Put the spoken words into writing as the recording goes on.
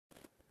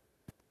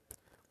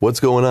What's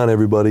going on,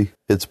 everybody?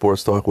 It's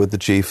Sports Talk with the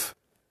Chief.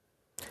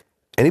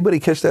 Anybody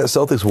catch that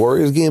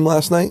Celtics-Warriors game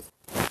last night?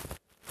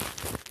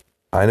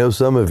 I know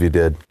some of you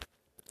did.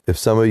 If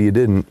some of you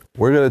didn't,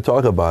 we're going to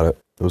talk about it.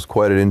 It was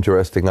quite an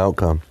interesting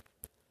outcome.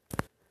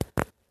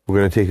 We're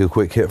going to take a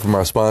quick hit from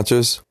our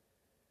sponsors,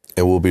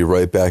 and we'll be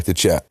right back to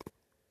chat.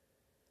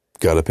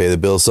 Got to pay the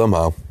bills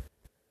somehow.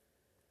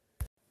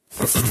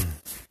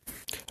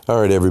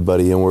 All right,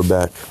 everybody, and we're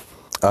back.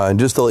 And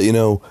just to let you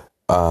know,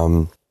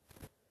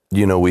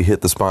 we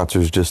hit the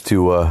sponsors just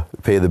to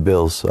pay the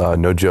bills.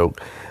 No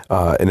joke.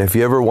 And if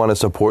you ever want to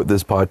support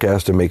this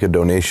podcast and make a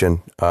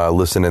donation,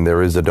 listen, and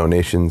there is a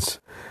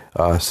donations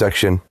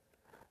section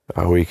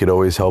where you could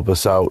always help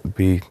us out.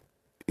 Be,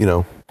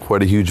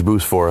 quite a huge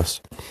boost for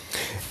us.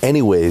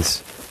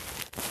 Anyways,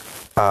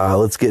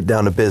 let's get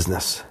down to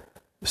business.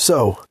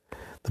 So,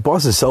 the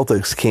Boston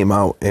Celtics came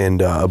out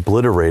and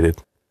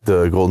obliterated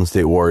the Golden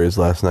State Warriors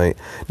last night.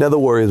 Now, the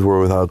Warriors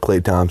were without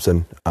Klay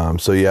Thompson,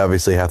 so you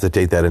obviously have to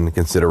take that into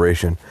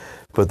consideration.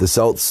 But the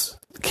Celtics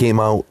came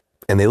out,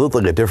 and they looked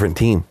like a different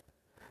team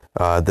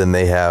than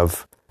they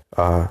have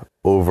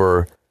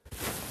over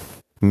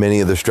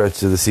many of the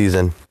stretches of the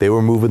season. They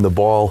were moving the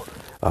ball.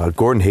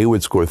 Gordon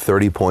Hayward scored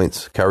 30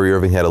 points. Kyrie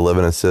Irving had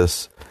 11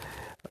 assists.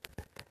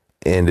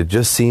 And it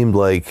just seemed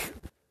like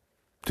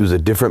it was a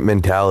different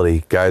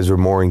mentality. Guys were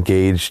more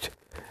engaged.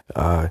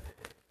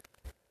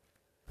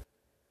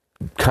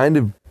 Kind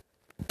of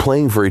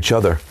playing for each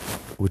other,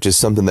 which is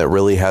something that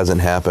really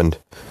hasn't happened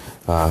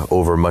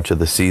over much of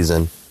the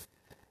season.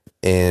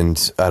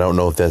 And I don't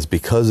know if that's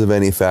because of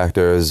any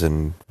factors,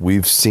 and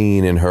we've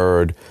seen and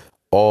heard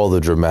all the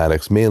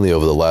dramatics, mainly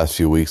over the last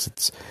few weeks.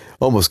 It's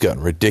almost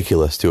gotten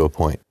ridiculous to a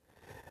point.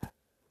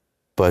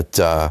 But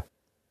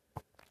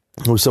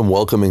with some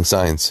welcoming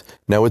signs.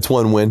 Now it's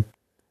one win.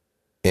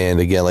 And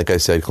again, like I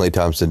said, Klay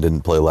Thompson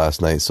didn't play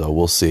last night, so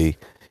we'll see,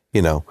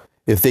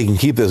 if they can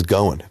keep this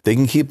going, if they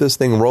can keep this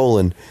thing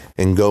rolling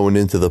and going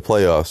into the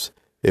playoffs,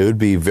 it would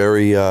be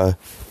very,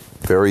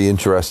 very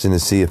interesting to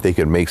see if they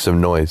could make some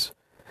noise.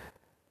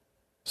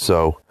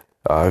 So,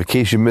 in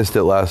case you missed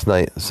it last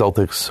night,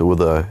 Celtics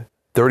with a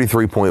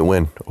 33-point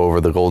win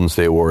over the Golden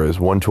State Warriors,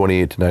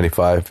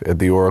 128-95 at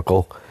the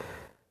Oracle.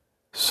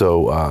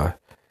 So,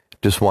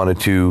 just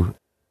wanted to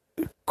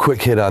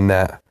quick hit on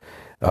that.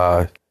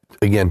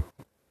 Again,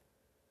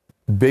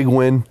 big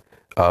win,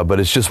 but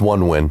it's just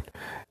one win.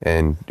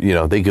 And,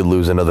 they could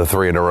lose another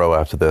 3 in a row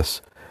after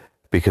this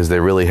because they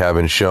really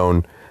haven't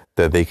shown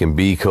that they can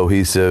be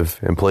cohesive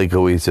and play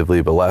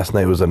cohesively. But last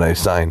night was a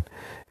nice sign.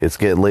 It's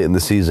getting late in the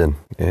season,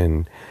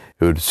 and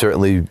it would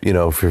certainly,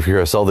 if you're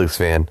a Celtics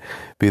fan,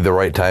 be the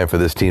right time for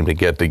this team to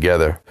get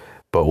together.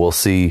 But we'll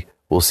see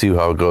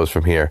how it goes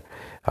from here.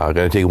 I'm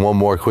going to take one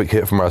more quick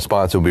hit from our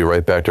sponsor. We'll be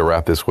right back to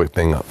wrap this quick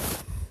thing up.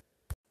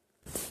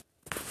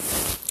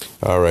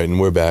 All right, and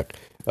we're back.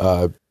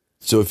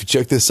 So if you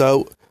check this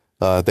out,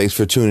 thanks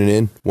for tuning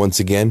in once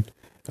again.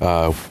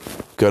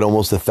 Got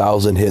almost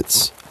 1,000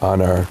 hits on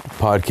our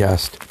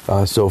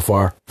podcast so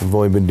far. We've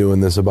only been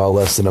doing this about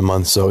less than a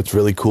month, so it's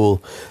really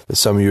cool that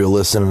some of you are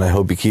listening. I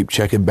hope you keep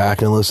checking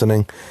back and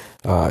listening,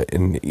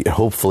 and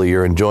hopefully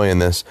you're enjoying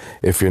this.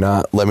 If you're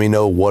not, let me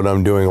know what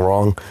I'm doing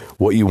wrong,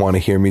 what you want to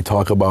hear me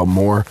talk about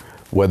more,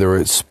 whether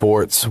it's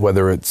sports,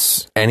 whether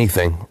it's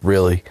anything,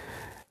 really.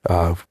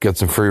 Got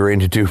some free reign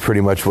to do pretty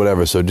much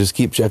whatever. So just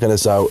keep checking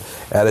us out.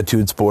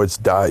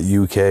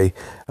 attitudesports.uk.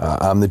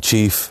 I'm the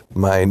Chief.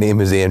 My name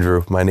is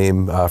Andrew.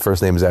 My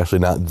first name is actually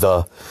not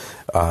the.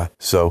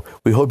 So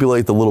we hope you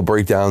like the little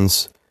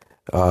breakdowns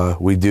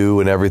we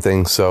do and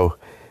everything. So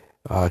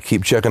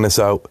keep checking us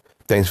out.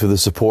 Thanks for the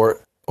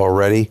support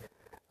already.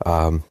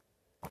 And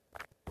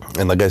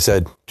like I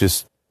said,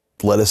 just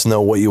let us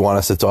know what you want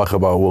us to talk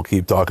about. We'll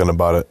keep talking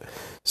about it.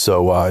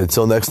 So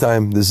until next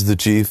time, this is the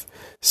Chief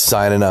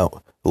signing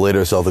out.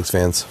 Later, Celtics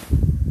fans.